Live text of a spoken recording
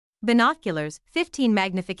Binoculars 15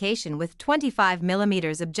 magnification with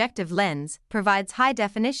 25mm objective lens provides high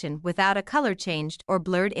definition without a color changed or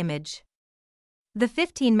blurred image. The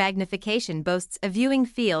 15 magnification boasts a viewing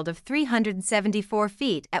field of 374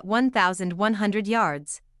 feet at 1,100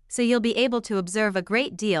 yards, so you'll be able to observe a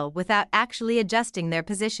great deal without actually adjusting their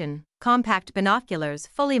position. Compact binoculars,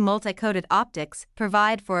 fully multi-coated optics,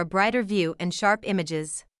 provide for a brighter view and sharp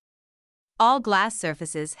images. All glass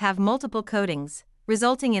surfaces have multiple coatings,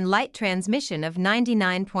 resulting in light transmission of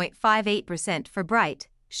 99.58% for bright,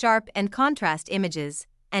 sharp and contrast images,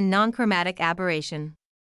 and non-chromatic aberration.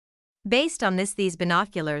 Based on this, these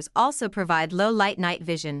binoculars also provide low-light night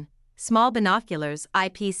vision. Small binoculars,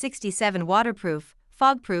 IP67 waterproof,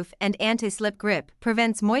 fog-proof and anti-slip grip,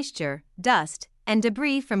 prevents moisture, dust, and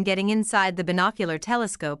debris from getting inside the binocular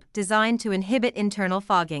telescope, designed to inhibit internal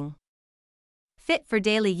fogging. Fit for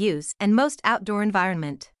daily use and most outdoor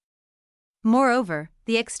environment. Moreover,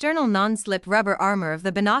 the external non-slip rubber armor of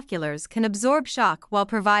the binoculars can absorb shock while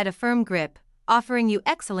provide a firm grip, offering you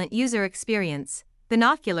excellent user experience.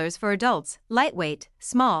 Binoculars for adults, lightweight,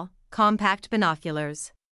 small, compact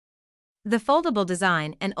binoculars. The foldable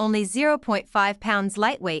design and only 0.5 pounds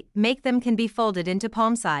lightweight make them can be folded into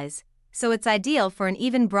palm size, so it's ideal for an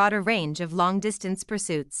even broader range of long-distance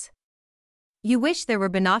pursuits. You wish there were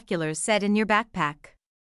binoculars set in your backpack.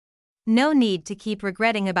 No need to keep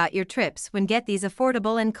regretting about your trips when get these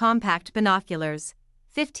affordable and compact binoculars.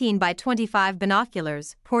 15 by 25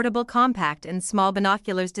 binoculars, portable, compact and small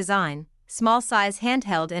binoculars design, small size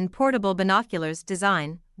handheld and portable binoculars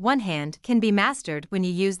design. One hand can be mastered when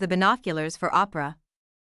you use the binoculars for opera,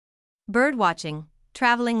 bird watching,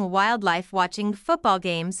 traveling, wildlife watching, football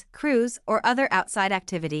games, cruise or other outside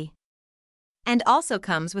activity. And also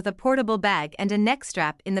comes with a portable bag and a neck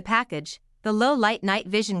strap in the package. The low-light night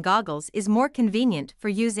vision goggles is more convenient for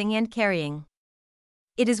using and carrying.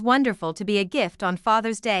 It is wonderful to be a gift on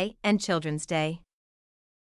Father's Day and Children's Day.